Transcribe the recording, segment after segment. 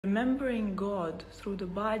Remembering God through the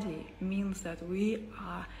body means that we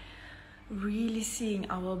are really seeing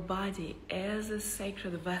our body as a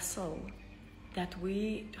sacred vessel that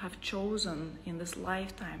we have chosen in this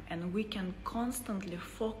lifetime, and we can constantly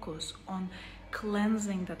focus on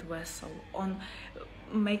cleansing that vessel, on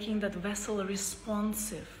making that vessel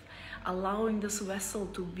responsive, allowing this vessel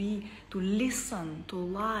to listen to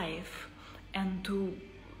life and to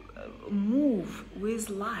move with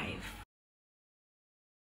life.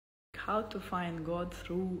 How to find God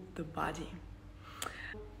through the body.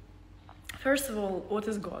 First of all, what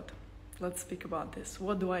is God? Let's speak about this.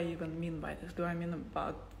 What do I even mean by this? Do I mean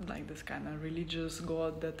about like this kind of religious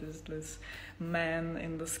God that is this man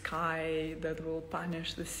in the sky that will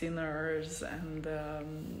punish the sinners, and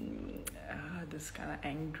this kind of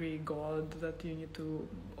angry God that you need to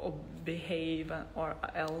behave or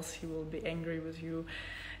else he will be angry with you?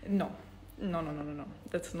 No.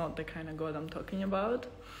 That's not the kind of God I'm talking about.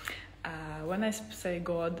 When I say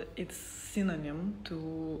God, it's synonym to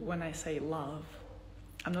when I say love.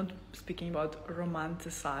 I'm not speaking about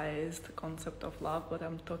romanticized concept of love, but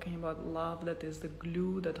I'm talking about love that is the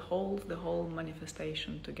glue that holds the whole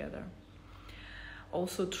manifestation together.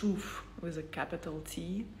 Also, truth with a capital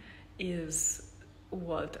T is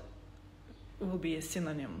what will be a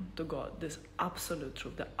synonym to God, this absolute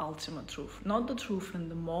truth, the ultimate truth. Not the truth in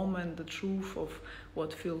the moment, the truth of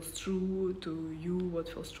what feels true to you, what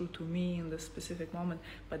feels true to me in this specific moment,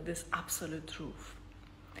 but this absolute truth.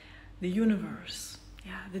 The universe,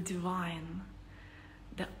 the divine,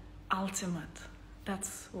 the ultimate,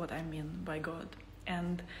 that's what I mean by God.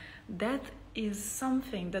 And that is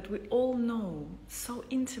something that we all know so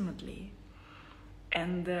intimately.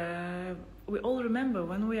 And we all remember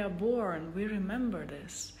when we are born, we remember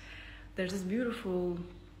this. There's this beautiful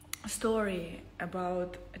story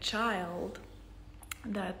about a child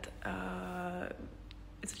that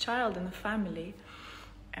it's a child in a family,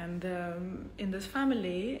 and in this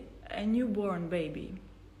family, a newborn baby.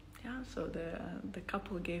 So the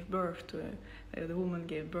couple gave birth to the woman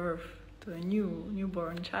gave birth to a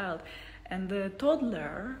newborn child, and the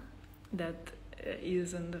toddler that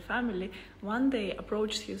is in the family one day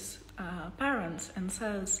approached his parents and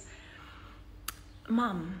says,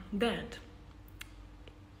 "Mom, Dad,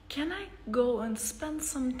 can I go and spend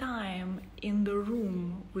some time in the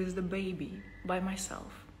room with the baby by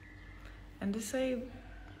myself?" And they say,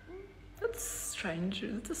 "That's strange.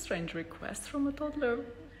 It's a strange request from a toddler,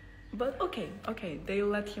 but okay." They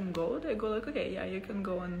let him go. They go like, "Okay, yeah, you can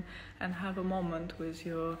go and have a moment with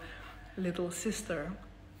your little sister."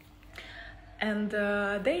 And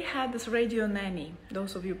they had this radio nanny.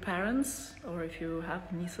 Those of you parents, or if you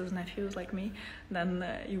have nieces, nephews like me, then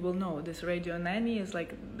you will know this radio nanny is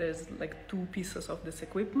like, there's like two pieces of this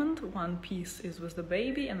equipment. One piece is with the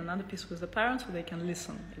baby and another piece with the parents, so they can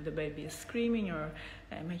listen. If the baby is screaming or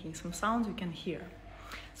making some sounds, you can hear.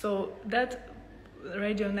 So that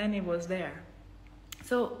radio nanny was there.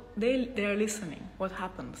 So they are listening. What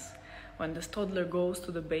happens when this toddler goes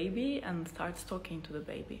to the baby and starts talking to the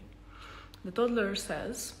baby? The toddler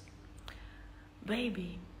says,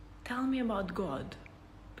 "Baby, tell me about God,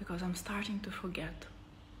 because I'm starting to forget."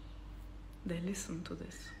 They listened to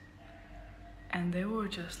this, and they were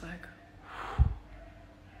just like,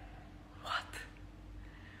 "What?"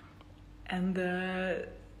 And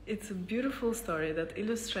it's a beautiful story that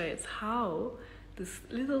illustrates how this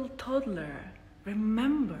little toddler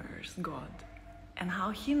remembers God, and how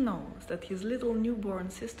he knows that his little newborn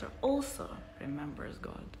sister also remembers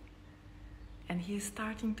God. And he's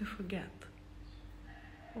starting to forget.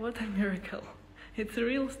 What a miracle. It's a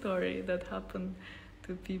real story that happened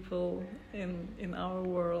to people in our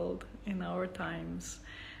world, in our times.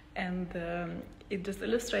 And it just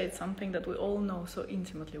illustrates something that we all know so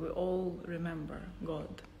intimately. We all remember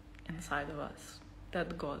God inside of us.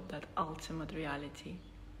 That God, that ultimate reality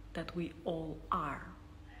that we all are.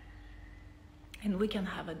 And we can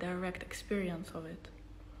have a direct experience of it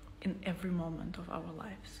in every moment of our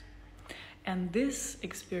lives. And this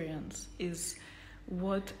experience is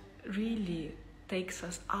what really takes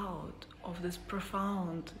us out of this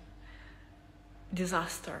profound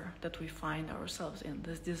disaster that we find ourselves in,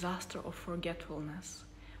 this disaster of forgetfulness,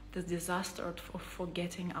 this disaster of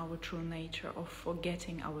forgetting our true nature, of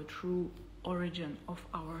forgetting our true origin, of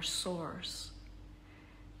our source.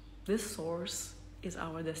 This source is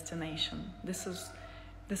our destination. This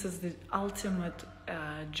is the ultimate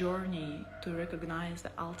journey to recognize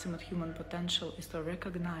the ultimate human potential, is to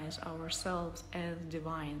recognize ourselves as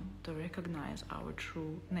divine, to recognize our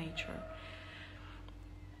true nature.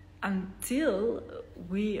 until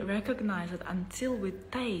we recognize it, until we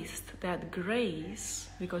taste that grace,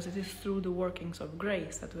 because it is through the workings of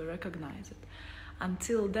grace that we recognize it,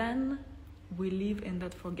 until then we live in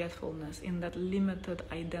that forgetfulness, in that limited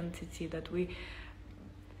identity that we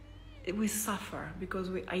suffer because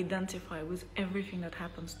we identify with everything that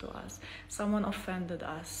happens to us. Someone offended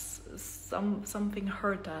us, something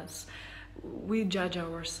hurt us, we judge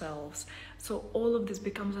ourselves. So all of this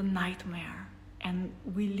becomes a nightmare, and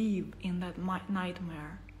we live in that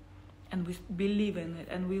nightmare, and we believe in it,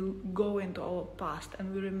 and we go into our past,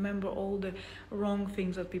 and we remember all the wrong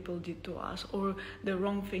things that people did to us, or the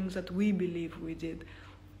wrong things that we believe we did.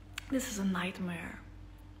 This is a nightmare,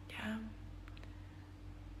 yeah?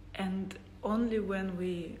 And only when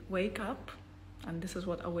we wake up, and this is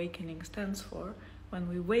what awakening stands for, when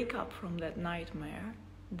we wake up from that nightmare,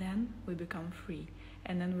 then we become free.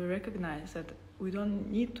 And then we recognize that we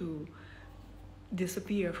don't need to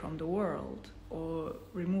disappear from the world or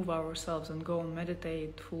remove ourselves and go and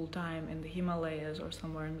meditate full time in the Himalayas or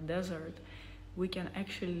somewhere in the desert. We can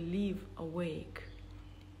actually live awake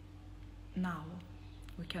now.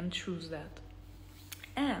 We can choose that.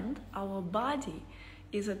 And our body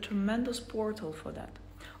is a tremendous portal for that.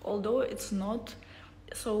 Although it's not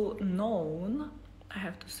so known, I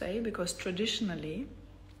have to say, because traditionally,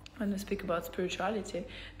 when we speak about spirituality,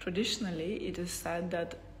 traditionally it is said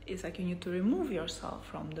that it's like you need to remove yourself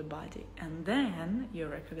from the body and then you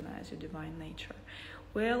recognize your divine nature.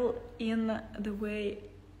 Well, in the way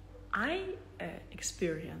I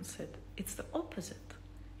experience it, it's the opposite,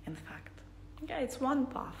 in fact. Yeah, it's one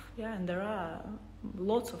path, yeah, and there are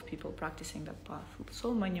lots of people practicing that path.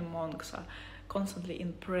 So many monks are constantly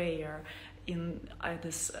in prayer, in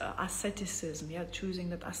this asceticism, yeah,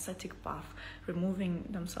 choosing that ascetic path, removing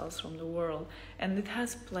themselves from the world. And it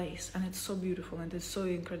has place, and it's so beautiful, and it's so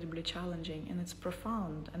incredibly challenging, and it's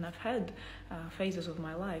profound. And I've had phases of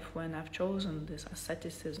my life when I've chosen this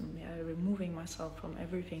asceticism, yeah, removing myself from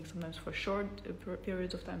everything, sometimes for short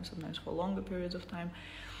periods of time, sometimes for longer periods of time.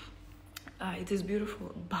 It is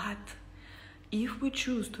beautiful, but if we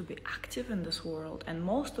choose to be active in this world, and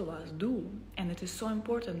most of us do, and it is so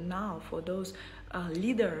important now for those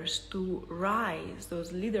leaders to rise,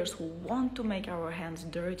 those leaders who want to make our hands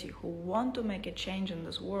dirty, who want to make a change in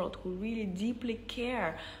this world, who really deeply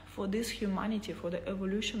care for this humanity, for the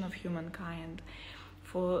evolution of humankind,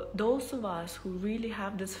 for those of us who really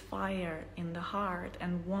have this fire in the heart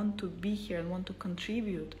and want to be here and want to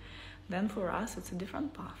contribute, then for us it's a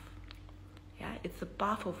different path. Yeah, it's the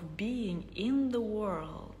path of being in the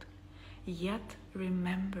world, yet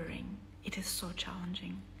remembering. It is so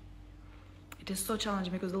challenging. It is so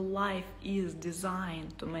challenging because life is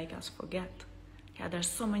designed to make us forget. Yeah, there's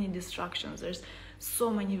so many distractions. There's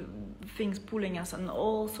so many things pulling us in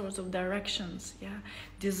all sorts of directions. Yeah,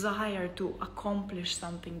 desire to accomplish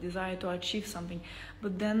something, desire to achieve something.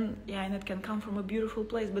 But then, yeah, and it can come from a beautiful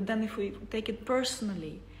place. But then if we take it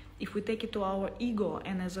personally, if we take it to our ego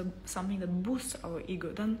and as something that boosts our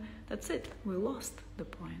ego, then that's it. We lost the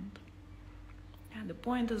point. Yeah, the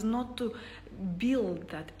point is not to build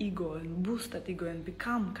that ego and boost that ego and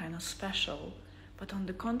become kind of special, but on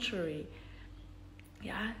the contrary,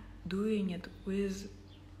 yeah, doing it with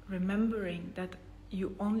remembering that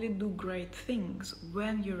you only do great things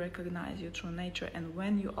when you recognize your true nature and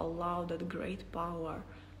when you allow that great power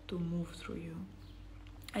to move through you.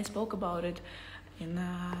 I spoke about it in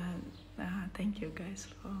thank you guys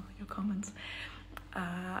for your comments.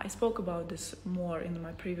 I spoke about this more in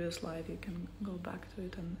my previous live. You can go back to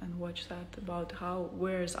it and watch that, about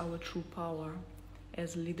where is our true power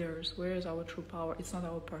as leaders, where is our true power. It's not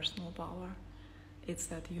our personal power, it's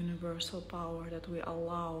that universal power that we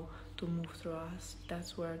allow to move through us.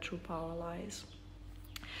 That's where true power lies.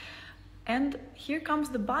 And here comes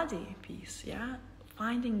the body piece, yeah,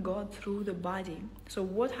 finding God through the body. So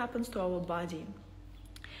what happens to our body?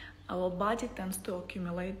 Our body tends to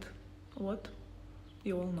accumulate what?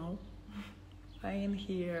 You all know. Pain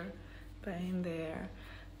here, pain there,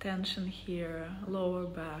 tension here, lower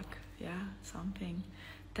back, yeah, something.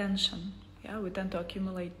 Tension, yeah, we tend to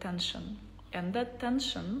accumulate tension. And that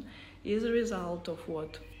tension is a result of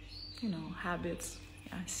what? Habits,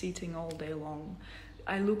 yeah, sitting all day long.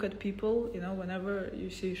 I look at people, whenever you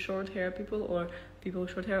see short hair people, or people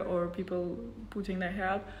with short hair, or people putting their hair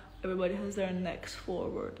up, everybody has their necks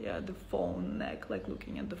forward, yeah, the phone neck, like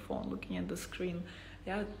looking at the phone, looking at the screen,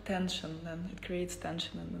 yeah, tension, then it creates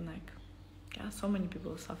tension in the neck. Yeah, so many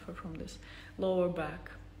people suffer from this. Lower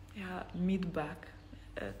back, yeah, mid back,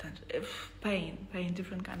 tension, pain,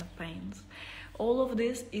 different kind of pains. All of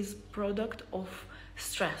this is product of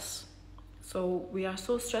stress. So we are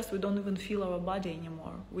so stressed we don't even feel our body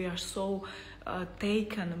anymore. We are so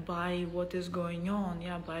taken by what is going on,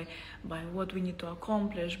 by what we need to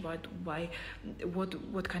accomplish, by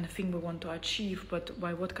what kind of thing we want to achieve, but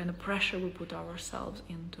by what kind of pressure we put ourselves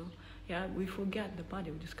into. Yeah, we forget the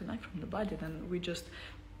body, we disconnect from the body, then we just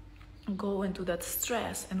go into that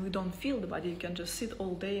stress and we don't feel the body. You can just sit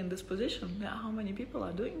all day in this position. Yeah, how many people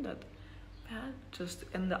are doing that? Yeah, just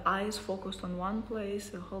and the eyes focused on one place,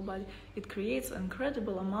 the whole body. It creates an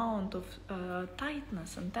incredible amount of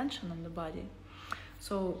tightness and tension on the body.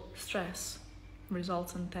 So stress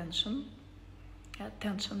results in tension. Yeah,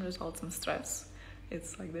 tension results in stress.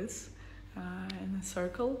 It's like this in a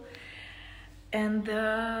circle. And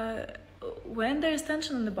when there is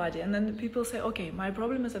tension in the body, and then people say, okay, my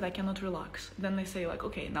problem is that I cannot relax. Then they say like,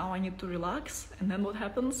 okay, now I need to relax. And then what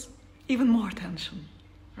happens? Even more tension,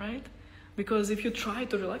 right? Because if you try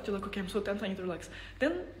to relax, you're like, okay, I'm so tense, I need to relax.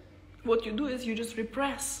 Then what you do is you just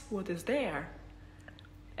repress what is there.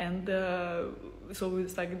 And so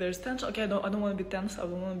it's like there's tension. Okay, I don't want to be tense. I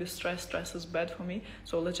don't want to be stressed. Stress is bad for me.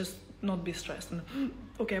 So let's just not be stressed. And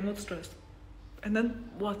okay, I'm not stressed. And then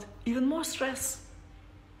what? Even more stress.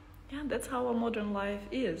 Yeah, that's how our modern life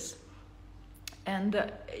is.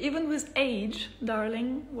 And even with age,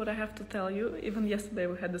 darling, what I have to tell you, even yesterday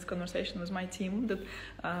we had this conversation with my team that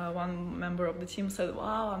one member of the team said,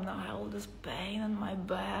 wow, I have all this pain in my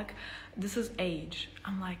back. This is age.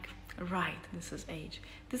 I'm like, right, this is age.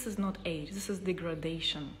 This is not age, this is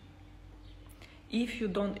degradation. If you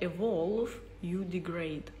don't evolve, you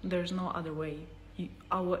degrade. There's no other way.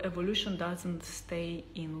 Our evolution doesn't stay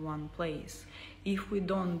in one place. If we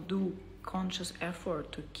don't do conscious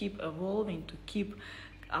effort to keep evolving, to keep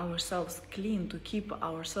ourselves clean, to keep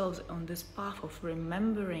ourselves on this path of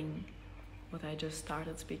remembering what I just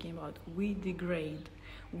started speaking about, we degrade,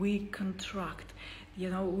 we contract,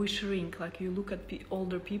 we shrink. Like you look at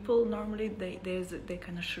older people, normally they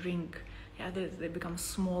kind of shrink. Yeah, they become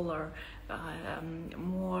smaller,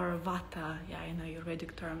 more vata,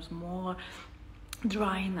 Ayurvedic terms, more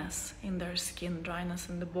dryness in their skin, dryness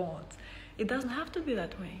in the bones. It doesn't have to be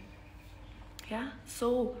that way. Yeah,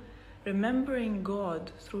 so remembering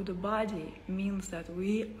God through the body means that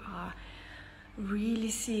we are really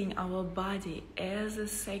seeing our body as a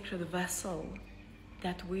sacred vessel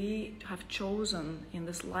that we have chosen in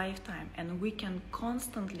this lifetime, and we can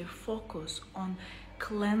constantly focus on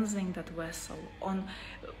cleansing that vessel, on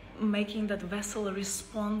making that vessel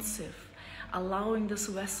responsive, allowing this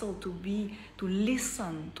vessel to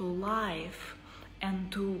listen to life and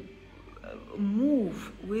to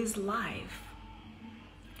move with life.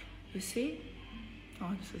 You see?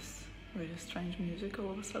 Oh, this is very strange music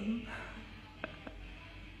all of a sudden.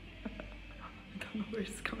 I don't know where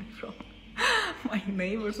it's coming from. My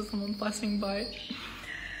neighbors or someone passing by.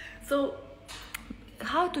 So,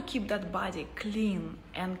 how to keep that body clean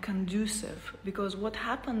and conducive? Because what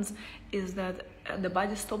happens is that the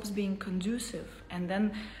body stops being conducive, and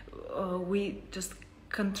then we just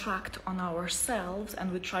contract on ourselves,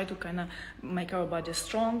 and we try to kind of make our body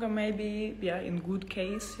stronger, maybe, in good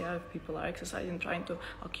case, if people are exercising, trying to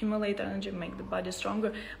accumulate energy, make the body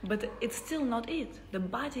stronger, but it's still not it. The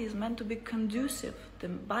body is meant to be conducive. The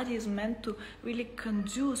body is meant to really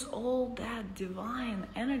conduce all that divine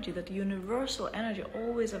energy, that universal energy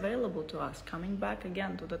always available to us. Coming back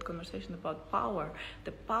again to that conversation about power,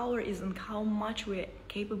 the power is in how much we're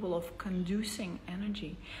capable of conducing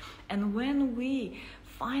energy. And when we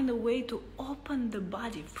find a way to open the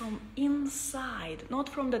body from inside, not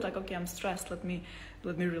from that, like, okay, I'm stressed, let me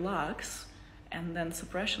relax, and then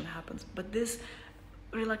suppression happens, but this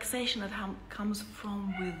relaxation that comes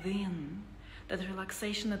from within, that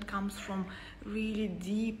relaxation that comes from really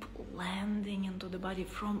deep landing into the body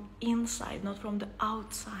from inside, not from the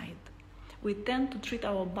outside. We tend to treat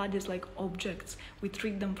our bodies like objects. We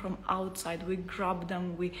treat them from outside. We grab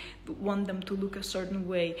them. We want them to look a certain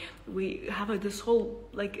way. We have this whole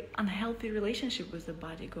unhealthy relationship with the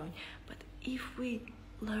body going. But if we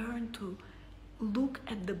learn to look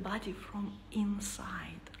at the body from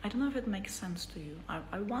inside, I don't know if it makes sense to you.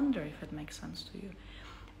 I wonder if it makes sense to you.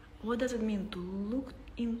 What does it mean to look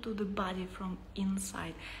into the body from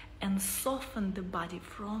inside and soften the body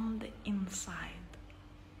from the inside?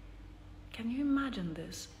 Can you imagine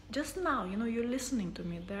this? Just now, you're listening to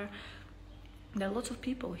me. There are lots of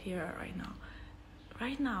people here right now.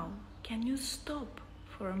 Right now, can you stop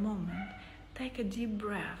for a moment? Take a deep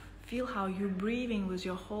breath. Feel how you're breathing with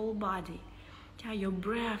your whole body. Yeah, your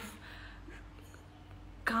breath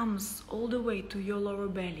comes all the way to your lower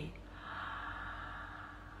belly.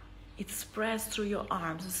 It spreads through your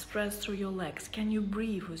arms, it spreads through your legs. Can you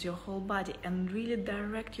breathe with your whole body and really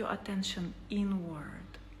direct your attention inward?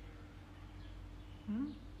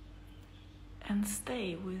 And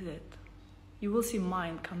stay with it. You will see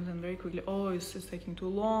mind comes in very quickly. Oh, it's taking too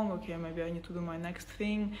long. Okay, maybe I need to do my next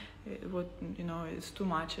thing. It's too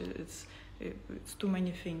much. It's too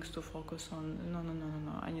many things to focus on. No.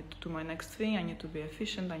 I need to do my next thing. I need to be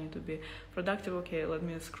efficient. I need to be productive. Okay, let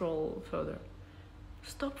me scroll further.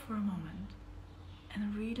 Stop for a moment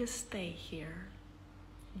and really stay here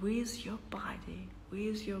with your body,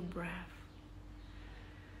 with your breath.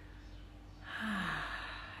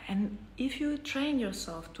 And if you train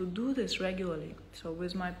yourself to do this regularly, so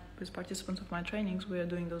with participants of my trainings, we are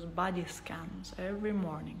doing those body scans every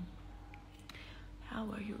morning.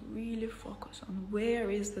 Where you really focus on where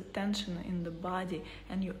is the tension in the body,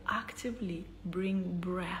 and you actively bring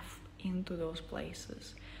breath into those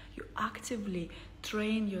places. You actively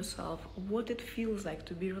train yourself what it feels like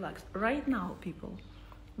to be relaxed. Right now, people,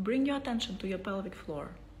 bring your attention to your pelvic floor.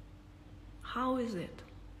 How is it?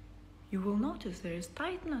 You will notice there is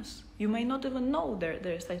tightness. You may not even know there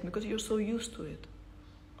is tightness because you're so used to it.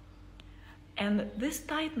 And this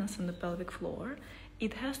tightness in the pelvic floor,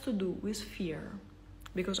 it has to do with fear.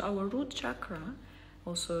 Because our root chakra,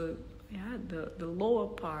 also the lower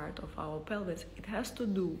part of our pelvis, it has to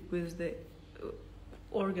do with the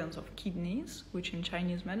organs of kidneys, which in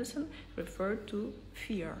Chinese medicine refer to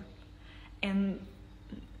fear. And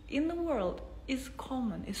in the world, is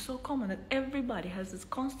so common that everybody has this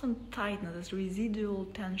constant tightness, this residual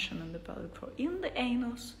tension in the pelvic floor, in the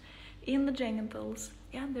anus, in the genitals.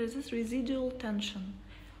 There's this residual tension,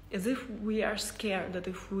 as if we are scared that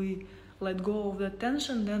if we let go of the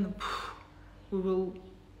tension, then we will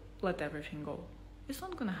let everything go. It's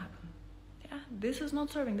not gonna happen. This is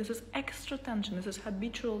not serving. This is extra tension. This is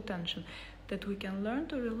habitual tension that we can learn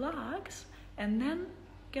to relax, and then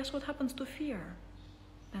guess what happens to fear?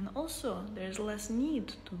 Then also there's less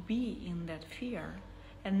need to be in that fear.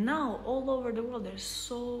 And now all over the world there's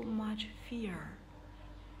so much fear.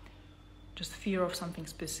 Just fear of something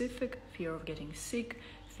specific, fear of getting sick,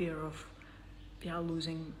 fear of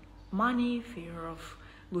losing money, fear of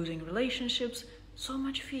losing relationships, so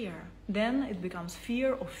much fear. Then it becomes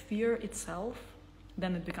fear of fear itself.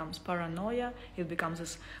 Then it becomes paranoia. It becomes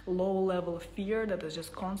this low level of fear that is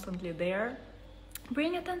just constantly there.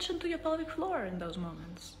 Bring attention to your pelvic floor in those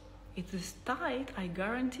moments. It is tight, I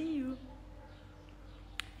guarantee you.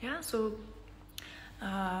 So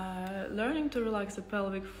learning to relax the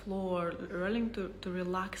pelvic floor, learning to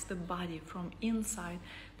relax the body from inside,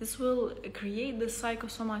 this will create the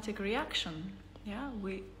psychosomatic reaction.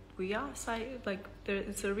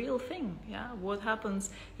 It's a real thing. What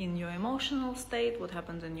happens in your emotional state, what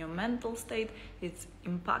happens in your mental state, it's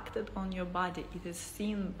impacted on your body. It is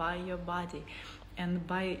seen by your body. And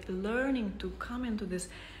by learning to come into this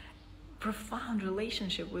profound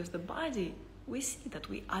relationship with the body, we see that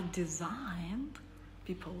we are designed,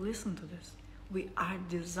 people listen to this, we are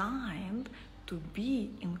designed to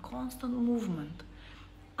be in constant movement.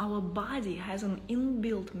 Our body has an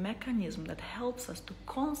inbuilt mechanism that helps us to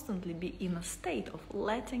constantly be in a state of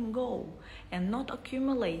letting go and not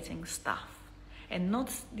accumulating stuff and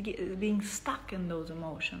not being stuck in those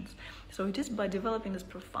emotions. So it is by developing this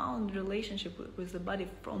profound relationship with the body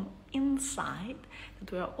from inside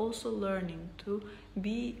that we are also learning to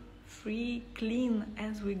be free, clean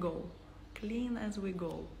as we go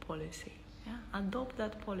policy. Adopt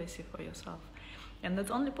that policy for yourself. And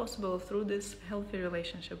that's only possible through this healthy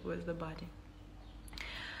relationship with the body.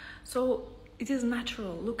 So it is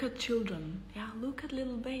natural. Look at children. Look at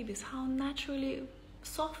little babies, how naturally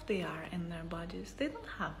soft they are in their bodies. They don't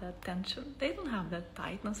have that tension. They don't have that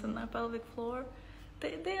tightness in their pelvic floor.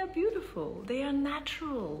 They are beautiful. They are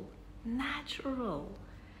natural.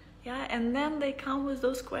 And then they come with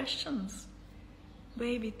those questions.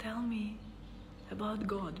 Baby, tell me about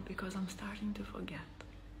God, because I'm starting to forget.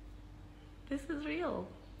 This is real.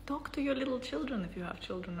 Talk to your little children if you have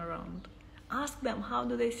children around. Ask them, how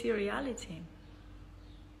do they see reality?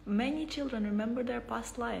 Many children remember their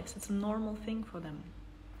past lives. It's a normal thing for them.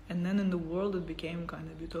 And then in the world it became kind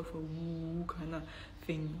of a bit of a woo kind of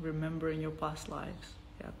thing, remembering your past lives.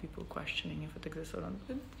 People questioning if it exists or not.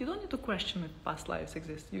 You don't need to question if past lives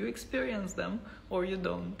exist. You experience them or you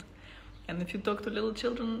don't. And if you talk to little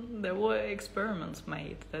children, there were experiments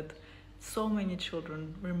made that so many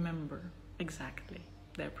children remember exactly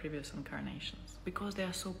their previous incarnations because they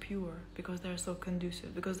are so pure, because they are so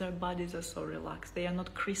conducive, because their bodies are so relaxed. They are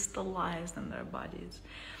not crystallized in their bodies.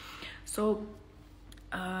 So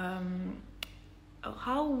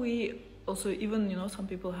how we also, even, you know, some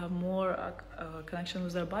people have more connection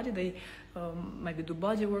with their body. They maybe do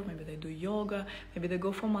body work, maybe they do yoga, maybe they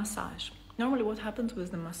go for massage. Normally what happens with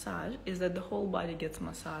the massage is that the whole body gets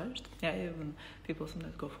massaged. Yeah, even people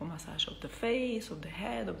sometimes go for massage of the face, of the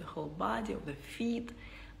head, of the whole body, of the feet.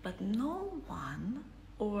 But no one,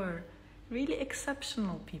 or really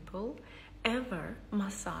exceptional people, ever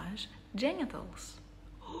massage genitals.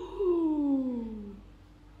 Ooh,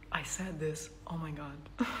 I said this, oh my God.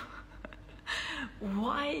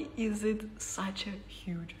 Why is it such a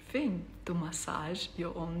huge thing to massage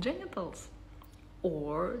your own genitals?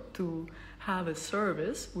 Or to have a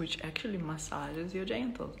service which actually massages your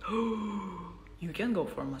genitals. You can go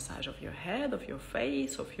for a massage of your head, of your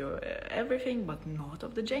face, of your everything, but not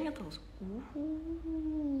of the genitals.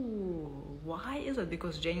 Ooh. Why is it?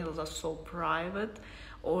 Because genitals are so private,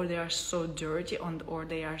 or they are so dirty, or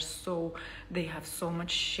they have so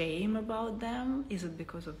much shame about them? Is it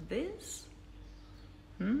because of this?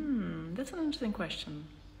 That's an interesting question.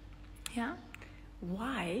 Yeah?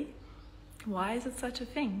 Why is it such a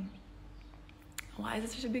thing? Why is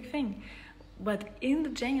it such a big thing? But in the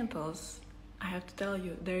genitals, I have to tell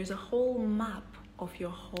you, there is a whole map of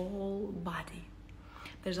your whole body.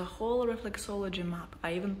 There's a whole reflexology map.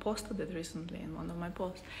 I even posted it recently in one of my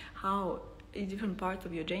posts, how different parts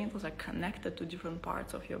of your genitals are connected to different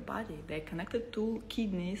parts of your body. They're connected to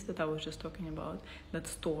kidneys that I was just talking about, that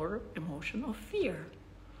store emotion of fear.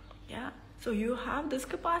 Yeah? So you have this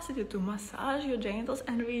capacity to massage your genitals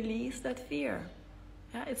and release that fear.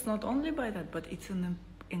 Yeah, it's not only by that, but it's an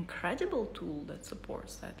incredible tool that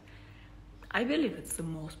supports that. I believe it's the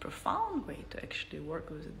most profound way to actually work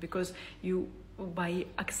with it, because by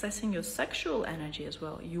accessing your sexual energy as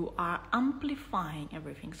well, you are amplifying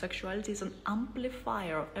everything. Sexuality is an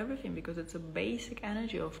amplifier of everything, because it's a basic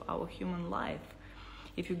energy of our human life.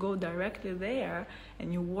 If you go directly there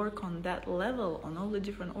and you work on that level, on all the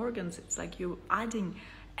different organs, it's like you're adding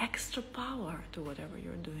extra power to whatever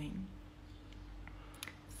you're doing.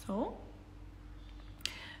 So,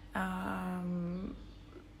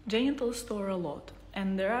 genitals store a lot,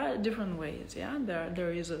 and there are different ways. Yeah,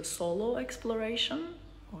 there is a solo exploration,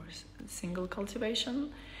 or single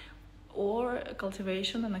cultivation, or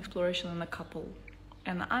cultivation and exploration in a couple.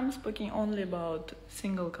 And I'm speaking only about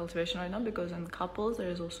single cultivation right now, because in couples there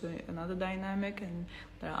is also another dynamic, and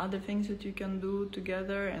there are other things that you can do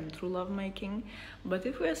together and through lovemaking. But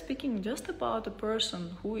if we are speaking just about a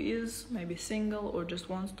person who is maybe single or just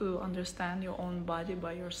wants to understand your own body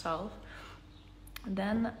by yourself,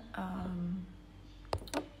 then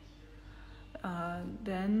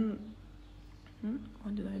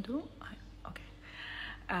what did I do?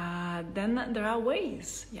 Then there are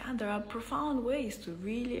ways, there are profound ways to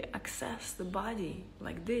really access the body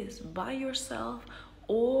like this, by yourself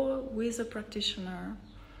or with a practitioner,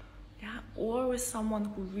 or with someone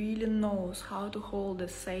who really knows how to hold a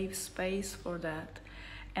safe space for that.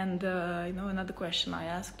 And another question I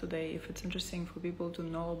asked today, if it's interesting for people to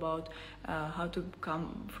know about how to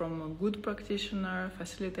come from a good practitioner,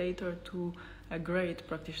 facilitator, to a great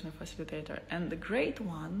practitioner, facilitator. And the great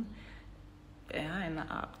one, and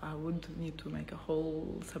I would need to make a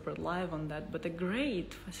whole separate live on that, but a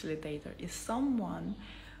great facilitator is someone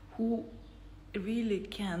who really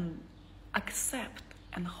can accept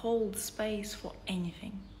and hold space for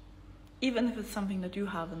anything, even if it's something that you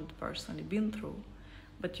haven't personally been through,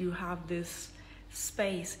 but you have this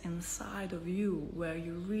space inside of you where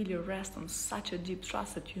you really rest on such a deep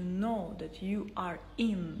trust that you know that you are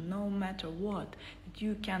in no matter what, that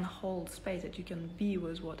you can hold space, that you can be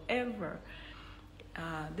with whatever.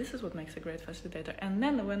 This is what makes a great facilitator. And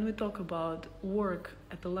then when we talk about work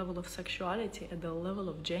at the level of sexuality, at the level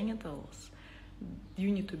of genitals, you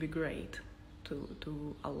need to be great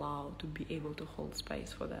to allow, to be able to hold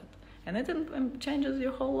space for that. And it changes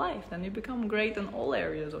your whole life. Then you become great in all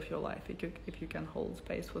areas of your life. If you can hold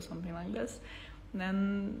space for something like this,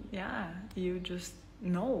 then you just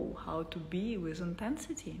know how to be with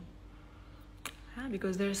intensity.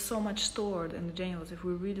 Because there's so much stored in the genitals. If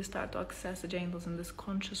we really start to access the genitals in this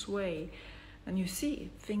conscious way, then you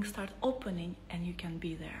see things start opening and you can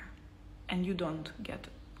be there. And you don't get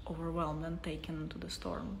overwhelmed and taken into the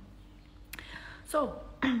storm. So,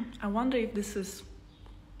 I wonder if this is...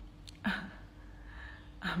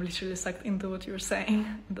 I'm literally sucked into what you're saying.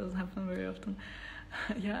 It doesn't happen very often.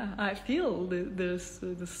 I feel there's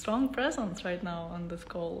the strong presence right now on this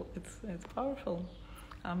call. It's powerful.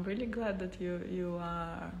 I'm really glad that you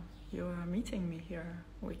are meeting me here.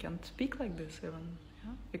 We can speak like this even,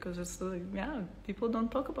 because it's people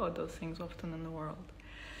don't talk about those things often in the world.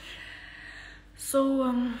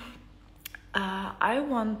 So I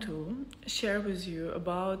want to share with you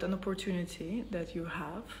about an opportunity that you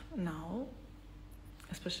have now,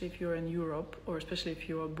 especially if you're in Europe, or especially if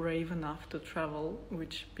you are brave enough to travel,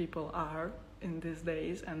 which people are in these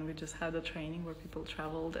days. And we just had a training where people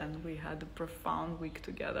traveled, and we had a profound week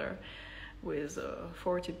together with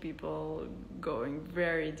 40 people going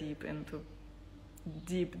very deep into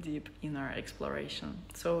deep inner exploration.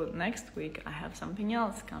 So next week I have something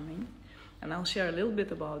else coming, and I'll share a little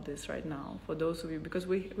bit about this right now for those of you, because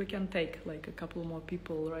we can take like a couple more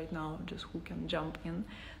people right now just who can jump in.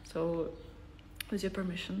 So with your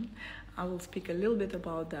permission, I will speak a little bit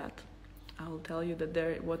about that. I will tell you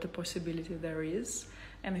that what a possibility there is,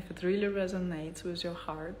 and if it really resonates with your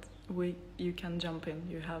heart, you can jump in.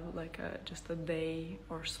 You have like just a day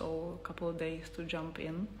or so, a couple of days to jump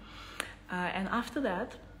in. And after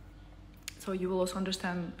that, so you will also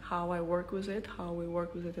understand how I work with it, how we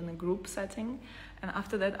work with it in a group setting. And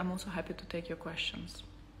after that, I'm also happy to take your questions.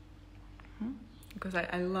 Because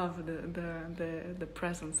I love the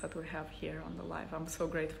presence that we have here on the live. I'm so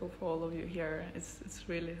grateful for all of you here. It's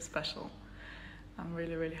really special. I'm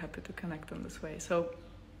really happy to connect in this way. So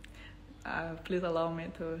please allow me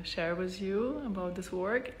to share with you about this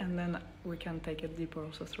work, and then we can take it deeper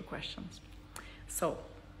also through questions. So,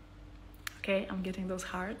 okay, I'm getting those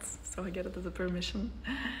hearts, so I get it as a permission.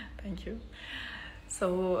 Thank you.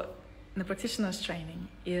 So the practitioner's training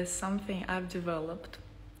is something I've developed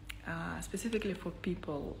specifically for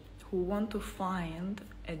people who want to find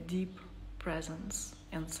a deep presence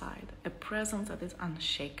inside, a presence that is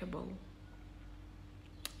unshakable,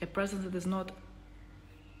 a presence that is not,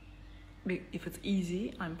 if it's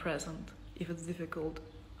easy, I'm present. If it's difficult,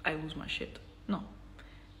 I lose my shit. No.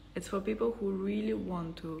 It's for people who really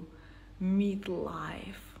want to meet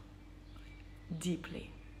life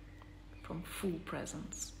deeply, from full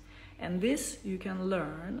presence. And this you can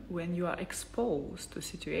learn when you are exposed to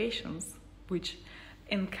situations which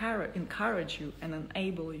encourage you and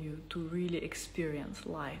enable you to really experience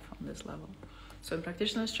life on this level. So in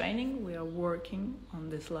practitioner's training, we are working on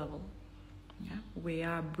this level. Yeah? We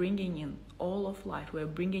are bringing in all of life. We are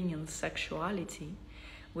bringing in sexuality.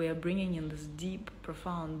 We are bringing in this deep,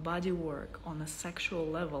 profound body work on a sexual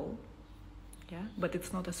level. Yeah? But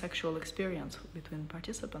it's not a sexual experience between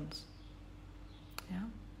participants. Yeah?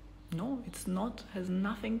 No, it's not, has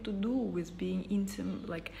nothing to do with being intimate,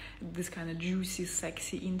 like this kind of juicy,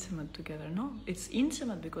 sexy, intimate together. No, it's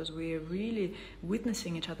intimate because we are really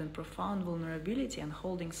witnessing each other in profound vulnerability and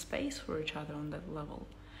holding space for each other on that level.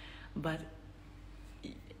 But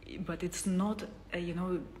it's not, I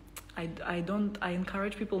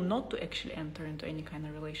encourage people not to actually enter into any kind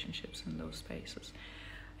of relationships in those spaces.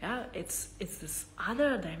 Yeah, it's this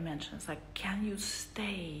other dimension. It's like, can you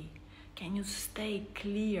stay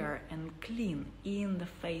clear and clean in the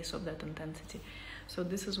face of that intensity? So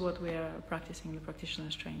this is what we are practicing in the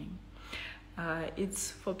practitioner's training.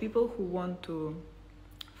 It's for people who want to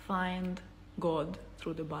find God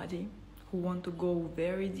through the body, who want to go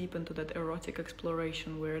very deep into that erotic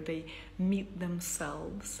exploration where they meet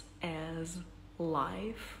themselves as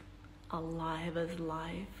life, alive as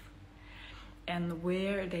life, and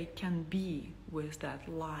where they can be with that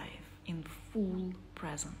life in full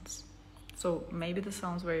presence. So maybe this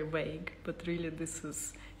sounds very vague, but really this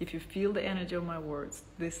is, if you feel the energy of my words,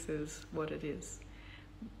 this is what it is.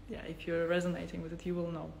 Yeah, if you're resonating with it, you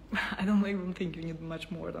will know. I don't even think you need much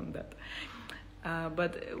more than that.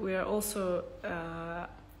 But we are also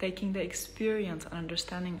taking the experience and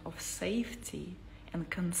understanding of safety and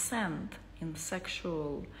consent in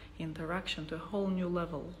sexual interaction to a whole new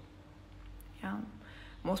level. Yeah,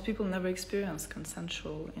 most people never experience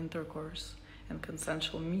consensual intercourse and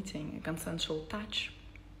consensual meeting and consensual touch.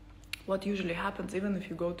 What usually happens, even if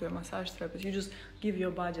you go to a massage therapist, you just give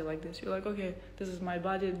your body like this. You're like, okay, this is my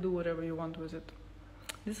body, do whatever you want with it.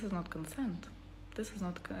 This is not consent. This is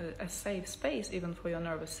not a safe space even for your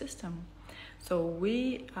nervous system. So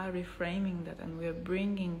we are reframing that, and we are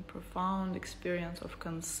bringing profound experience of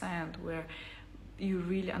consent where you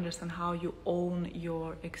really understand how you own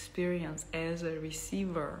your experience as a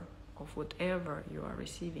receiver of whatever you are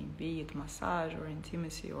receiving, be it massage or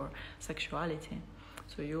intimacy or sexuality.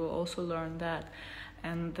 So you will also learn that.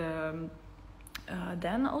 And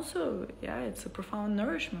then also, yeah, it's a profound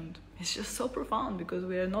nourishment. It's just so profound because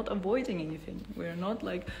we are not avoiding anything. We are not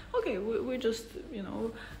like, okay, we just,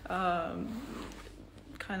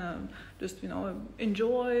 kind of just,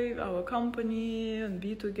 enjoy our company and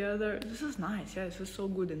be together. This is nice. Yeah, this is so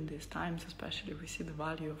good in these times, especially. We see the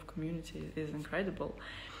value of community is incredible.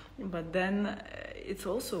 But then it's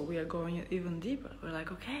also, we are going even deeper. We're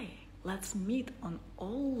like, okay, Let's meet on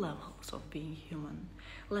all levels of being human.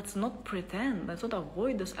 Let's not pretend, let's not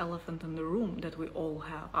avoid this elephant in the room that we all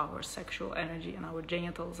have our sexual energy and our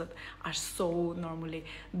genitals that are so normally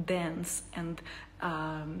dense, and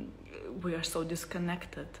we are so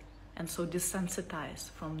disconnected and so desensitized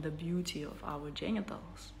from the beauty of our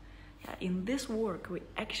genitals. Yeah, in this work, we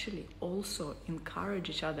actually also encourage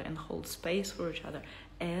each other and hold space for each other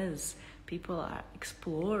as people are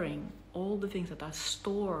exploring all the things that are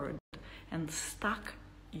stored and stuck,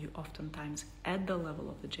 you oftentimes, at the level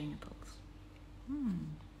of the genitals.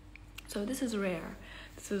 So this is rare.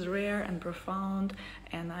 This is rare and profound,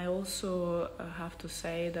 and I also have to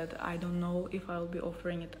say that I don't know if I'll be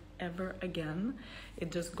offering it ever again.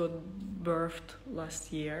 It just got birthed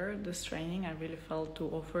last year, this training. I really felt to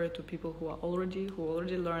offer it to people who already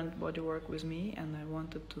learned bodywork with me, and I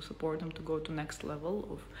wanted to support them to go to next level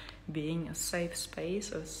of being a safe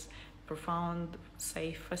space, a profound,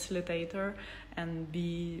 safe facilitator, and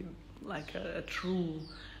be like a true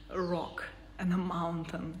rock and a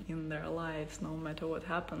mountain in their lives, no matter what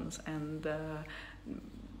happens. And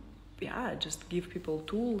just give people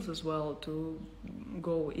tools as well to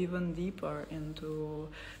go even deeper into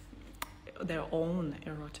their own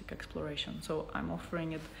erotic exploration. So I'm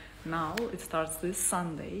offering it now. It starts this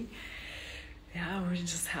Sunday. Yeah, we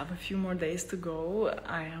just have a few more days to go.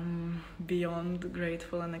 I am beyond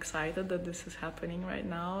grateful and excited that this is happening right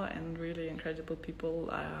now, and really incredible people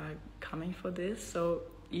are coming for this. So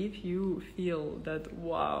if you feel that,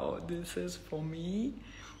 wow, this is for me,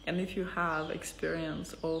 and if you have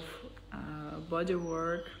experience of body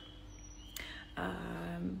work,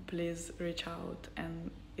 please reach out. And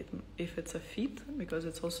if it's a fit, because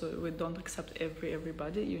it's also, we don't accept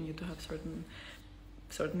everybody, you need to have certain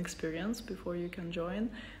experience before you can join.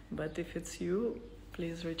 But if it's you,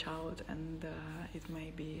 please reach out, and it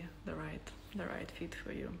may be the right fit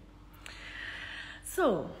for you.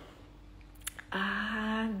 So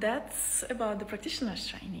that's about the practitioner's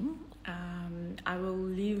training. I will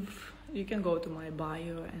leave, you can go to my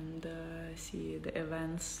bio and see the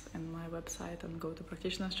events and my website and go to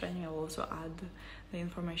practitioner's training. I will also add the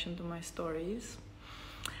information to my stories.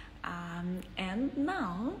 And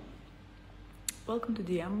now, welcome to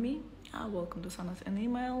DM me, welcome to send us an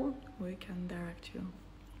email. We can direct you,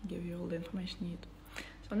 give you all the information you need.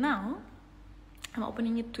 So now, I'm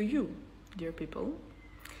opening it to you, dear people.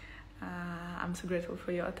 I'm so grateful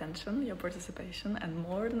for your attention, your participation, and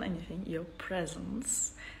more than anything, your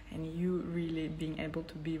presence, and you really being able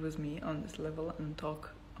to be with me on this level and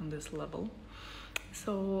talk on this level.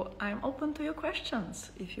 So I'm open to your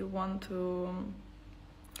questions. If you want to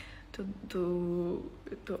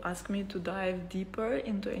ask me to dive deeper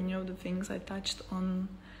into any of the things I touched on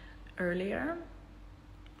earlier,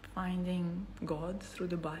 finding God through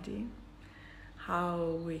the body,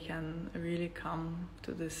 how we can really come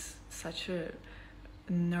to this such a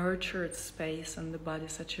nurtured space in the body,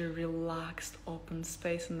 such a relaxed, open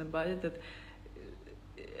space in the body that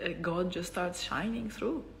God just starts shining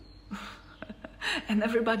through. And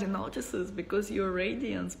everybody notices, because your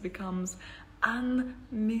radiance becomes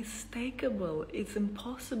unmistakable. It's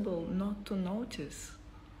impossible not to notice.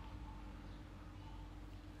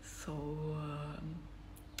 So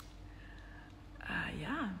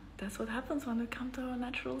that's what happens when we come to our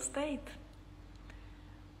natural state.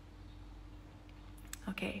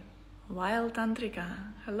 Okay, Wild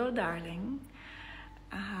Tantrika, hello darling.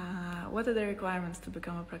 What are the requirements to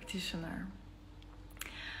become a practitioner?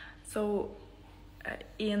 So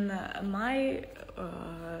in my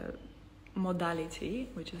modality,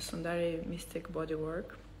 which is Sundari Mystic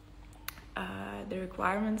Bodywork, the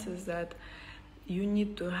requirements is that you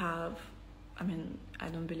need to have, I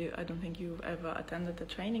don't think you've ever attended a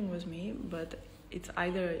training with me, but it's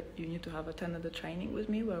either you need to have attended a training with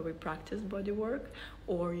me where we practice bodywork,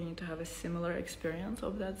 or you need to have a similar experience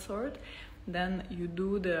of that sort. Then you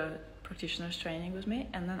do the practitioner's training with me,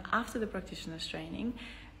 and then after the practitioner's training,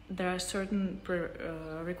 there are certain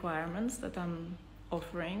requirements that I'm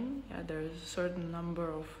offering. There's a certain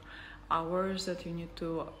number of hours that you need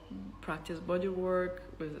to practice bodywork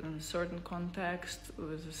in a certain context,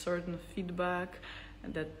 with a certain feedback,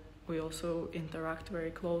 and that we also interact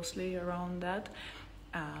very closely around that.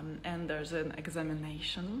 And there's an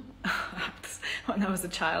examination. When I was a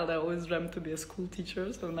child, I always dreamt to be a school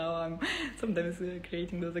teacher, so now I'm sometimes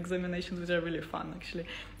creating those examinations, which are really fun, actually.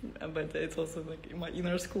 But it's also like my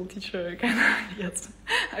inner school teacher kind of gets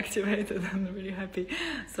activated, and I'm really happy.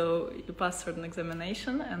 So you pass certain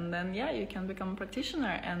examination, and then you can become a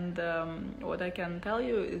practitioner. And what I can tell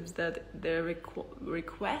you is that the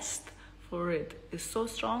request for it is so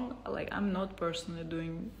strong. Like, I'm not personally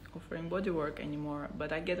doing offering bodywork anymore,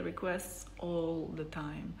 but I get requests all the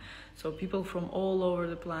time. So people from all over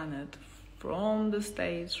the planet, from the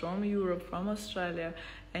States, from Europe, from Australia,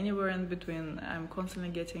 anywhere in between, I'm constantly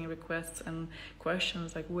getting requests and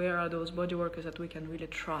questions like, where are those bodyworkers that we can really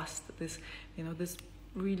trust? This, this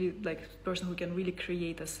really like person who can really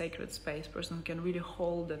create a sacred space, person who can really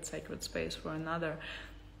hold that sacred space for another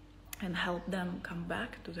and help them come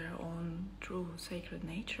back to their own true sacred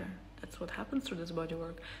nature. That's what happens through this body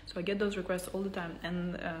work. So I get those requests all the time,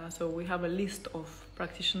 and so we have a list of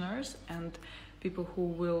practitioners and people who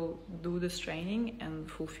will do this training and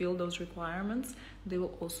fulfill those requirements. They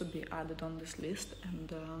will also be added on this list,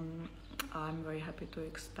 and I'm very happy to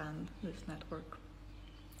expand this network.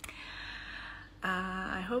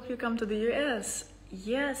 I hope you come to the US.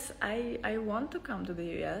 Yes, I want to come to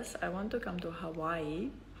the US. I want to come to Hawaii,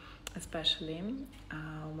 especially.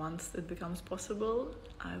 Once it becomes possible,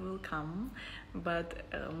 I will come. But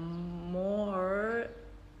more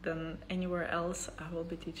than anywhere else, I will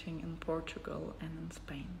be teaching in Portugal and in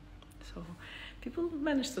Spain. So people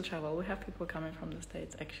manage to travel. We have people coming from the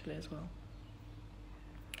States actually as well.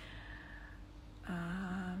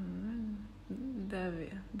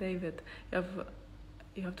 David,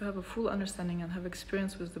 you have to have a full understanding and have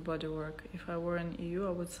experience with the body work. If I were in EU,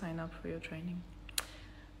 I would sign up for your training.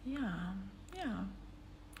 Yeah,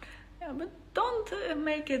 but don't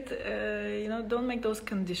make it, don't make those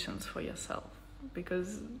conditions for yourself,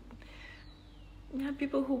 because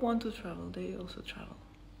people who want to travel, they also travel.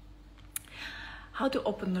 How to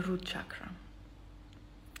open the root chakra?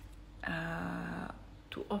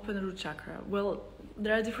 To open the root chakra, well,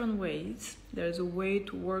 there are different ways. There's a way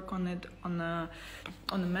to work on it on a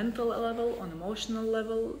mental level, on emotional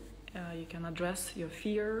level. You can address your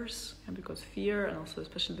fears, because fear, and also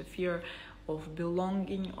especially the fear of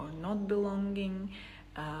belonging or not belonging,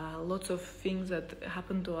 lots of things that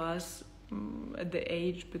happen to us at the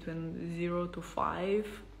age between 0 to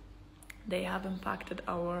 5, they have impacted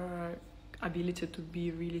our ability to be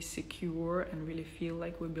really secure and really feel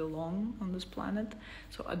like we belong on this planet.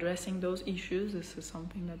 So addressing those issues, this is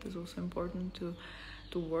something that is also important to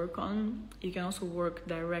work on. You can also work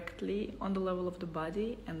directly on the level of the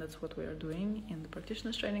body, and that's what we are doing in the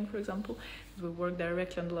practitioner's training, for example. We work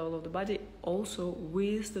directly on the level of the body, also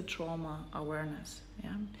with the trauma awareness.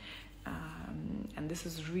 And this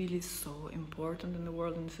is really so important in the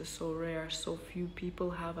world, and this is so rare. So few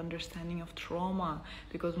people have understanding of trauma,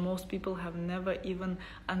 because most people have never even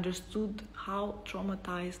understood how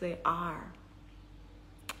traumatized they are.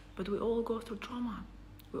 But we all go through trauma.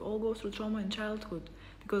 We all go through trauma in childhood,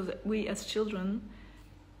 because we as children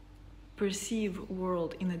perceive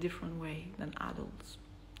world in a different way than adults.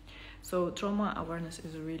 So trauma awareness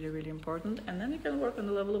is really, really important. And then you can work on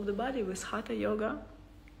the level of the body with Hatha Yoga.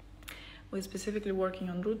 We're specifically working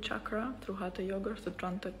on root chakra through Hatha Yoga, through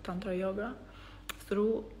Tantra Yoga,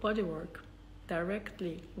 through body work,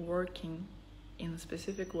 directly working in a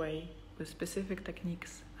specific way with specific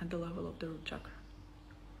techniques at the level of the root chakra.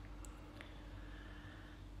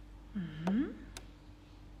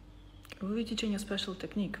 We'll be teaching a special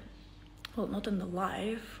technique. Well, not in the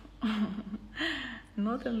live.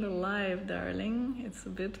 Not in the live, darling. It's a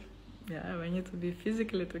bit, we need to be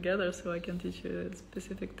physically together so I can teach you a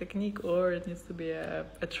specific technique, or it needs to be a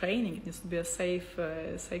training. It needs to be a safe,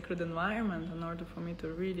 sacred environment in order for me to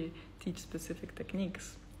really teach specific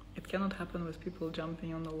techniques. It cannot happen with people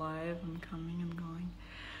jumping on the live and coming and going.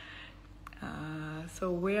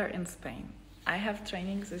 So we are in Spain. I have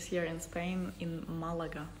trainings this year in Spain, in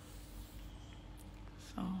Malaga.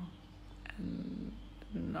 So, and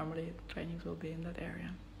normally trainings will be in that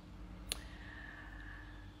area.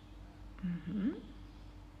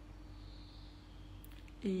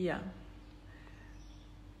 Yeah.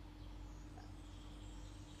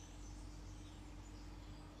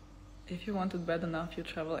 If you want it bad enough, you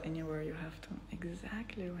travel anywhere you have to.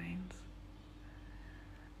 Exactly, Rains.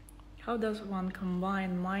 How does one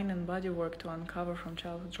combine mind and body work to uncover from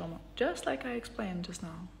childhood trauma? Just like I explained just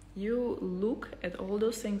now. You look at all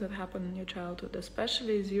those things that happened in your childhood,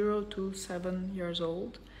 especially 0 to 7 years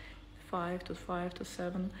old, 5 to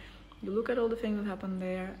 7. You look at all the things that happened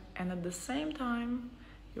there, and at the same time,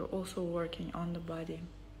 you're also working on the body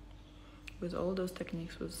with all those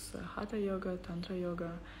techniques, with Hatha Yoga, Tantra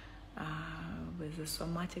Yoga, with the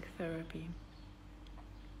somatic therapy.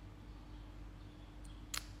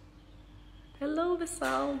 Hello,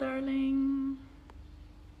 Visal, darling.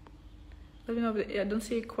 Let me know if I don't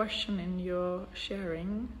see a question in your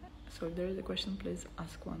sharing, so if there is a question, please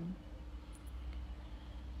ask one.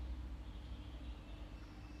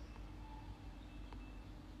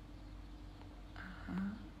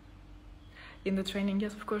 In the training,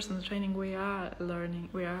 yes, of course, in the training we are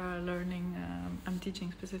learning. I'm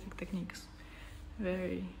teaching specific techniques,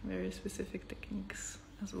 very, very specific techniques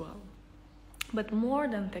as well. But more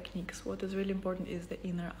than techniques, what is really important is the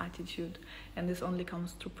inner attitude, and this only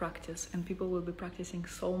comes through practice. And people will be practicing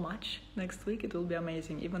so much next week; it will be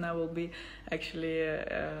amazing. Even I will be actually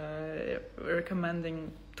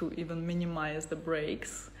recommending to even minimize the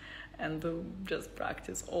breaks and to just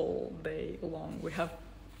practice all day long. We have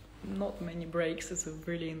not many breaks. It's a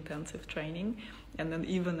really intensive training, and then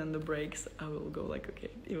even in the breaks, I will go like,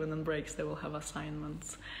 okay, even in breaks they will have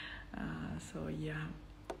assignments. So yeah.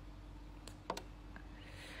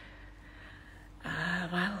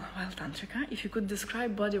 Well, Tantrika, if you could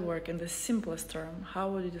describe bodywork in the simplest term, how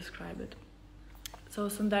would you describe it? So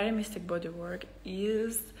Sundari mystic bodywork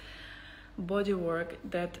is bodywork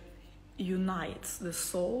that unites the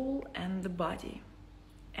soul and the body,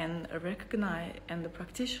 and the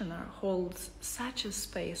practitioner holds such a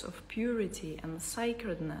space of purity and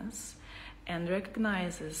sacredness and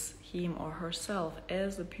recognizes him or herself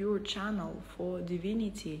as the pure channel for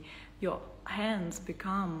divinity. Your hands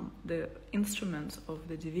become the instruments of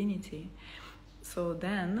the divinity. So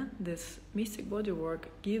then this mystic bodywork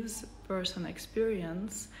gives person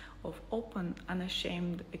experience of open,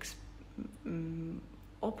 unashamed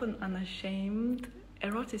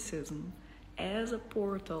eroticism as a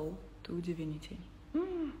portal to divinity.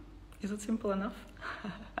 Is it simple enough?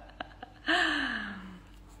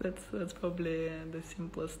 That's probably the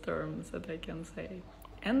simplest terms that I can say.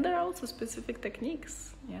 And there are also specific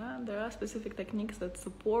techniques. Yeah, there are specific techniques that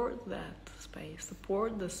support that space,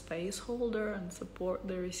 support the space holder, and support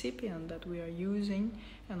the recipient that we are using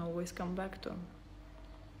and always come back to.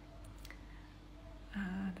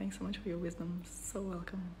 Thanks so much for your wisdom. So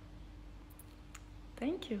welcome.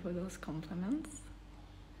 Thank you for those compliments.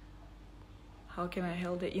 How can I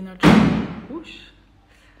heal the inner child? Whoosh.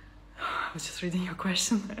 I was just reading your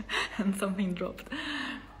question and something dropped.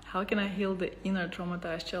 How can I heal the inner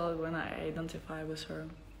traumatized child when I identify with her?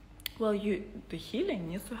 Well, the healing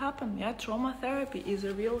needs to happen. Yeah, trauma therapy is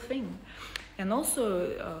a real thing. And also,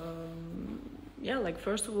 like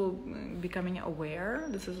first of all, becoming aware.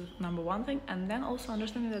 This is number one thing. And then also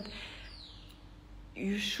understanding that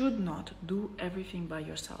you should not do everything by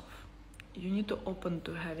yourself. You need to open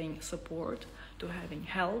to having support, to having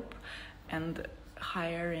help, and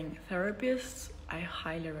hiring therapists. I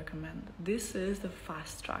highly recommend. This is the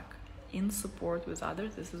fast track. In support with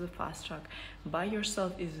others, this is a fast track. By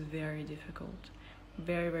yourself is very difficult.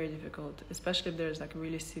 Very, very difficult. Especially if there's like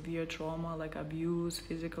really severe trauma, like abuse,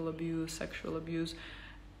 physical abuse, sexual abuse.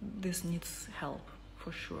 This needs help,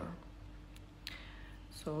 for sure.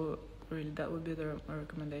 So really, that would be the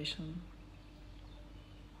recommendation.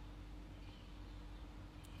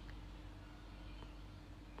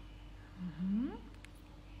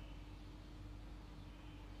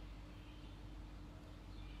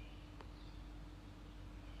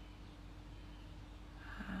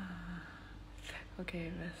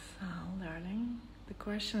 Okay, Vessel, darling. The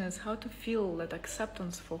question is how to feel that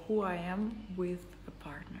acceptance for who I am with a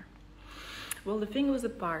partner. Well, the thing with a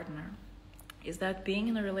partner is that being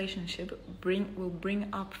in a relationship will bring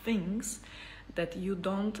up things that you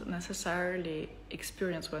don't necessarily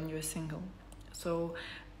experience when you're single. So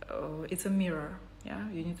it's a mirror. Yeah,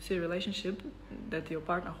 you need to see a relationship that your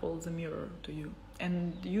partner holds a mirror to you.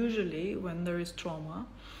 And usually when there is trauma,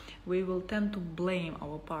 we will tend to blame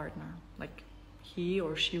our partner. Like he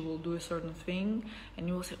or she will do a certain thing and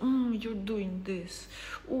you will say, you're doing this.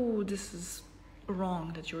 Oh, this is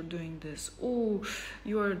wrong that you're doing this. Oh,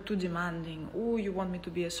 you are too demanding. Oh, you want me to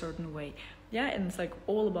be a certain way. Yeah, and it's like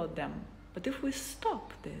all about them. But if we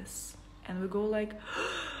stop this and we go like,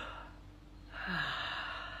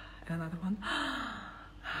 and another one,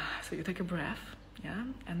 so you take a breath, yeah,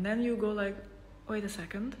 and then you go like, wait a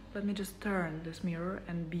second, let me just turn this mirror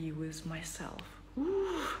and be with myself.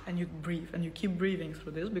 And you breathe, and you keep breathing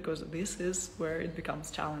through this, because this is where it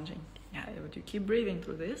becomes challenging. Yeah, but you keep breathing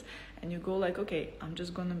through this, and you go like, okay, I'm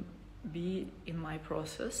just gonna be in my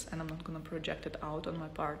process, and I'm not gonna project it out on my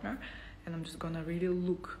partner, and I'm just gonna really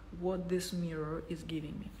look what this mirror is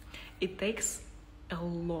giving me. It takes a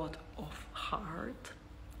lot of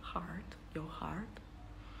your heart,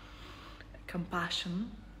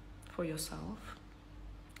 compassion for yourself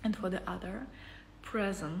and for the other,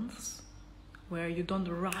 presence, where you don't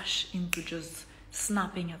rush into just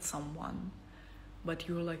snapping at someone, but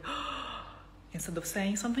you're like, instead of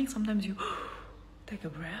saying something, sometimes you take a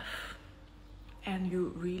breath and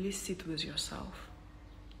you really sit with yourself.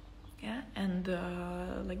 Yeah, and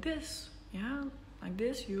like this,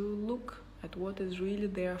 you look at what is really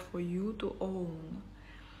there for you to own.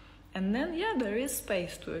 And then, yeah, there is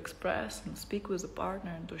space to express and speak with a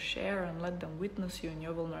partner and to share and let them witness you in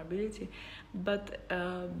your vulnerability. But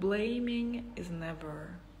blaming is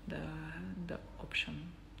never the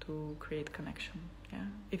option to create connection. Yeah,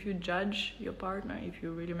 if you judge your partner, if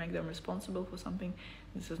you really make them responsible for something,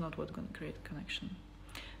 this is not what's going to create connection.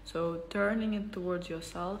 So turning it towards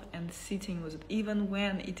yourself and sitting with it, even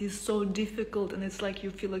when it is so difficult and it's like you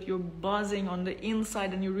feel like you're buzzing on the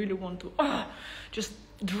inside and you really want to just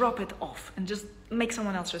drop it off and just make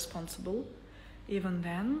someone else responsible, even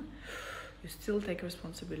then, you still take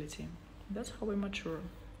responsibility. That's how we mature.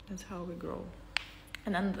 That's how we grow.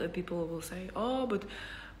 And then the people will say, oh, but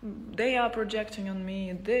they are projecting on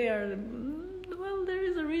me. They are... Well, there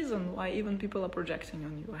is a reason why even people are projecting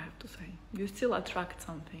on you, I have to say. You still attract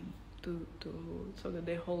something so that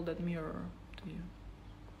they hold that mirror to you.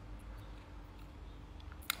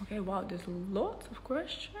 Okay, wow, there's lots of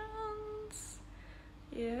questions.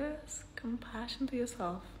 Yes, compassion to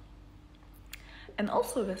yourself. And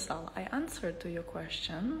also, Vesal, I answered to your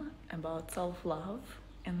question about self-love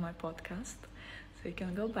in my podcast. So you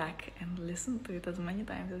can go back and listen to it as many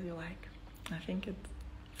times as you like. I think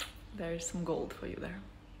there is some gold for you there.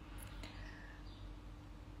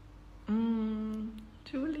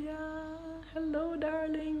 Julia, hello,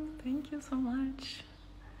 darling. Thank you so much.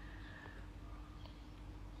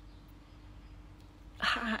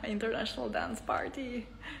 International dance party.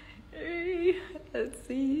 Hey, let's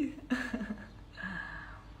see.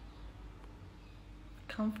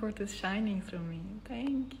 Comfort is shining through me.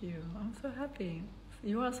 Thank you. I'm so happy.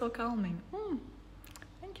 You are so calming.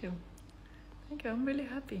 Thank you. Thank you. I'm really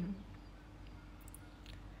happy.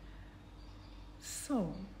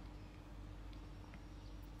 So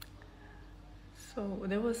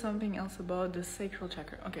there was something else about the sacral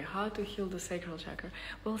chakra. Okay, how to heal the sacral chakra.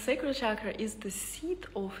 Well, sacral chakra is the seat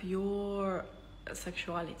of your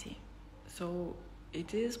sexuality. So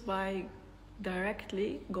it is by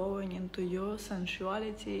directly going into your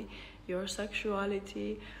sensuality, your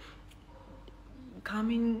sexuality,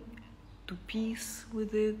 coming to peace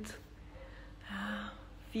with it,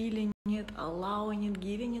 feeling it, allowing it,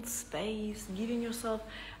 giving it space, giving yourself...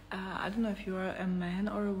 I don't know if you are a man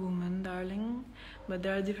or a woman, darling, but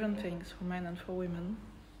there are different things for men and for women.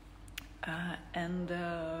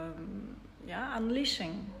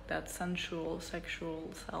 Unleashing that sensual,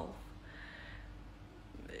 sexual self.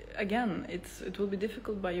 Again, it will be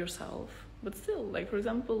difficult by yourself, but still, like, for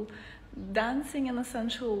example, dancing in a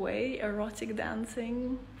sensual way, erotic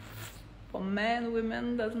dancing, for men,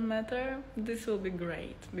 women, doesn't matter, this will be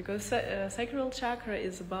great, because sacral chakra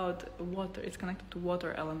is about water. It's connected to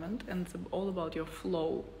water element, and it's all about your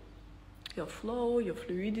flow, your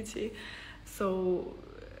fluidity. So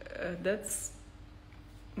that's,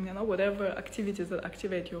 whatever activities that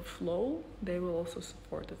activate your flow, they will also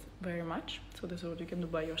support it very much. So this is what you can do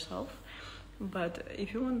by yourself. But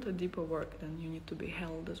if you want a deeper work, then you need to be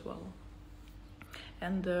held as well.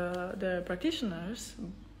 And the practitioners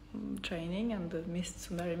training and the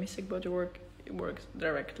Sundari mystic body work, it works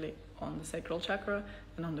directly on the sacral chakra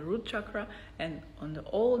and on the root chakra and on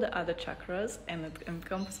all the other chakras, and it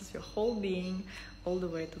encompasses your whole being all the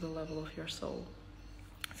way to the level of your soul.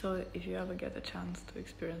 So if you ever get a chance to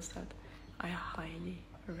experience that, I highly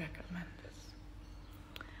recommend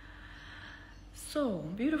this. So,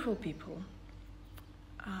 beautiful people.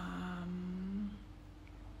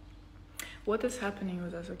 What is happening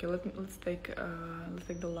with us? Okay, let's take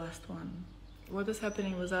the last one. What is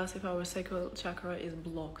happening with us if our sacral chakra is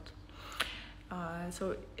blocked?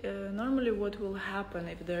 Normally what will happen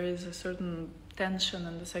if there is a certain tension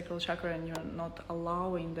in the sacral chakra and you're not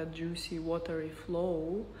allowing that juicy, watery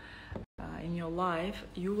flow in your life,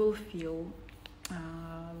 you will feel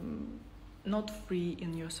not free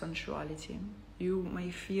in your sensuality. You may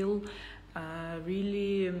feel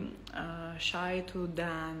really shy to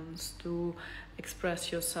dance, to express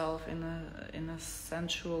yourself in a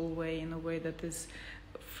sensual way, in a way that is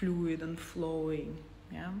fluid and flowing.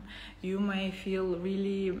 Yeah, you may feel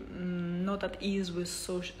really not at ease with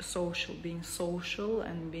being social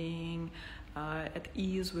and being at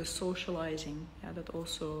ease with socializing. Yeah, that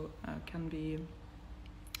also can be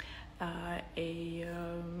a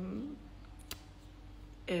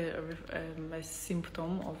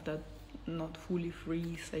symptom of that not fully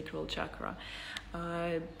free sacral chakra.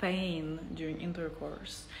 Pain during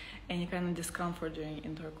intercourse, any kind of discomfort during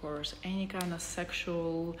intercourse, any kind of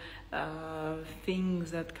sexual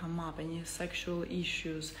things that come up, any sexual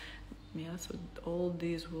issues. Yeah, so all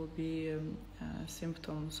these will be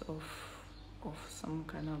symptoms of some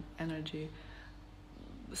kind of energy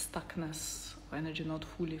stuckness, or energy not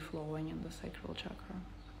fully flowing in the sacral chakra.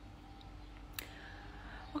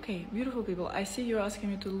 Okay, beautiful people. I see you're asking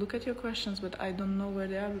me to look at your questions, but I don't know where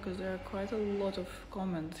they are because there are quite a lot of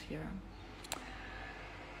comments here.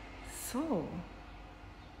 So,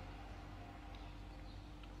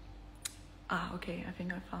 okay, I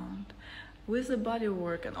think I found. With the body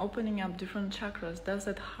work and opening up different chakras, does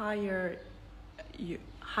that heighten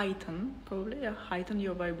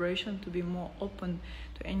your vibration to be more open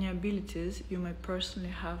to any abilities you may personally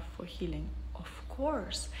have for healing? Of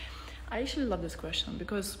course. I actually love this question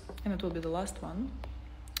because, and it will be the last one,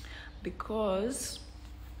 because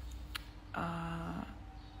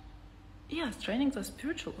yes, trainings are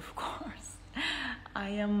spiritual, of course. I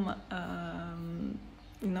am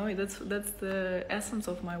that's the essence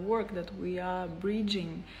of my work, that we are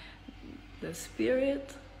bridging the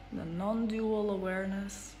spirit, the non-dual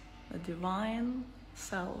awareness, the divine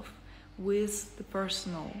self with the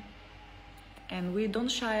personal. And we don't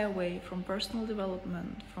shy away from personal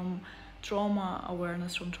development, from trauma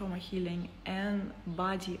awareness, from trauma healing, and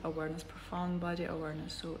body awareness, profound body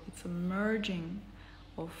awareness. So it's a merging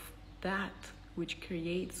of that which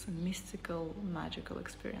creates a mystical, magical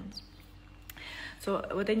experience. So,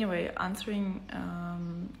 but anyway, answering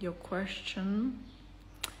your question,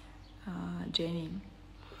 Jenny,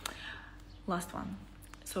 last one.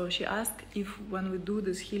 So she asked if when we do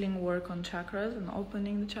this healing work on chakras and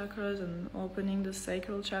opening the chakras and opening the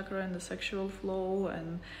sacral chakra and the sexual flow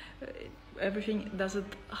and everything, does it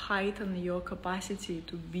heighten your capacity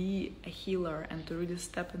to be a healer and to really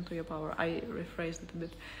step into your power? I rephrased it a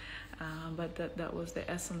bit, but that was the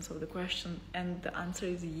essence of the question. And the answer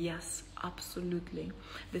is yes, absolutely.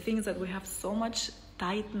 The thing is that we have so much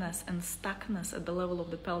tightness and stuckness at the level of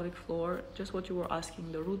the pelvic floor, just what you were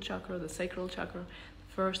asking, the root chakra, the sacral chakra,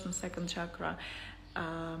 first and second chakra,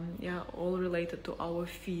 all related to our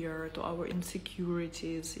fear, to our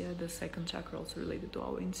insecurities. The second chakra also related to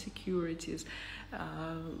our insecurities,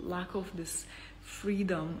 lack of this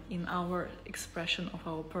freedom in our expression of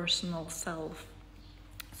our personal self.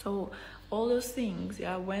 So all those things,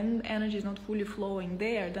 when energy is not fully flowing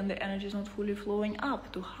there, then the energy is not fully flowing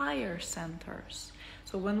up to higher centers.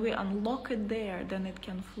 So when we unlock it there, then it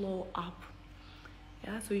can flow up.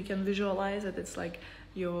 So you can visualize that it's like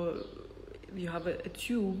you have a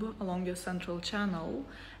tube along your central channel,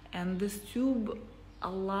 and this tube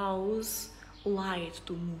allows light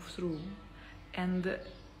to move through. And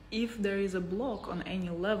if there is a block on any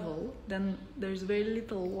level, then there's very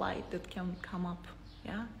little light that can come up.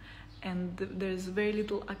 And there's very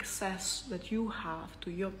little access that you have to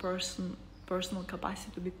your personal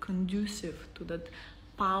capacity to be conducive to that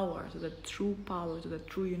power, to that true power, to that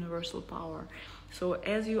true universal power. So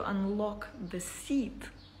as you unlock the seat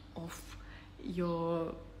of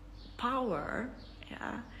your power,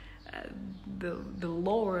 the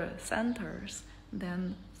lower centers,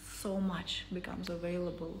 then so much becomes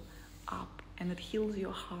available up, and it heals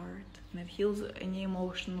your heart, and it heals any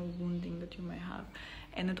emotional wounding that you may have,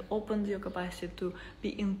 and it opens your capacity to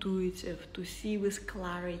be intuitive, to see with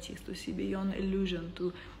clarity, to see beyond illusion,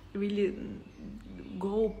 to really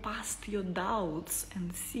go past your doubts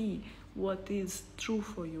and see what is true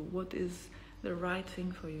for you, what is the right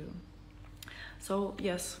thing for you. So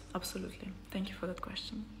yes, absolutely. Thank you for that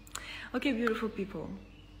question. Okay, beautiful people.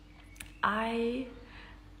 I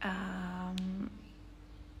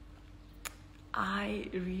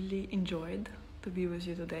really enjoyed to be with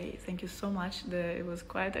you today. Thank you so much. It was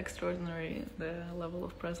quite extraordinary, the level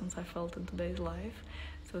of presence I felt in today's life.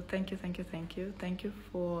 So thank you, thank you, thank you. Thank you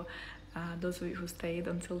for those of you who stayed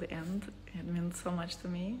until the end. It means so much to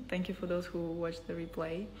me. Thank you for those who watched the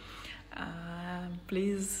replay.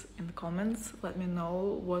 Please, in the comments, let me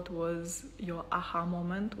know what was your aha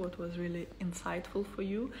moment, what was really insightful for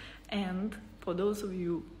you. And for those of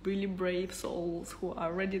you really brave souls who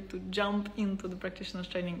are ready to jump into the practitioner's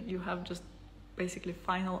training, you have just basically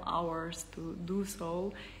final hours to do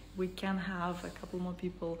so. We can have a couple more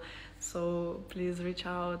people, so please reach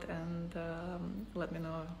out and let me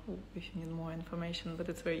know if you need more information, but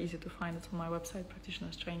it's very easy to find it on my website,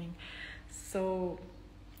 Practitioner's Training. So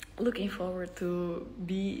looking forward to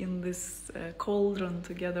be in this cauldron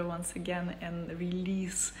together once again and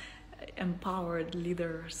release empowered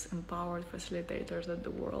leaders, empowered facilitators that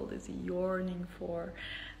the world is yearning for.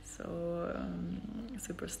 So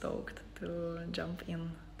super stoked to jump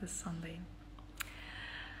in this Sunday.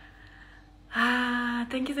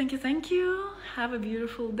 Thank you, thank you, thank you. Have a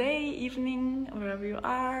beautiful day, evening, wherever you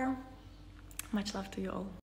are. Much love to you all.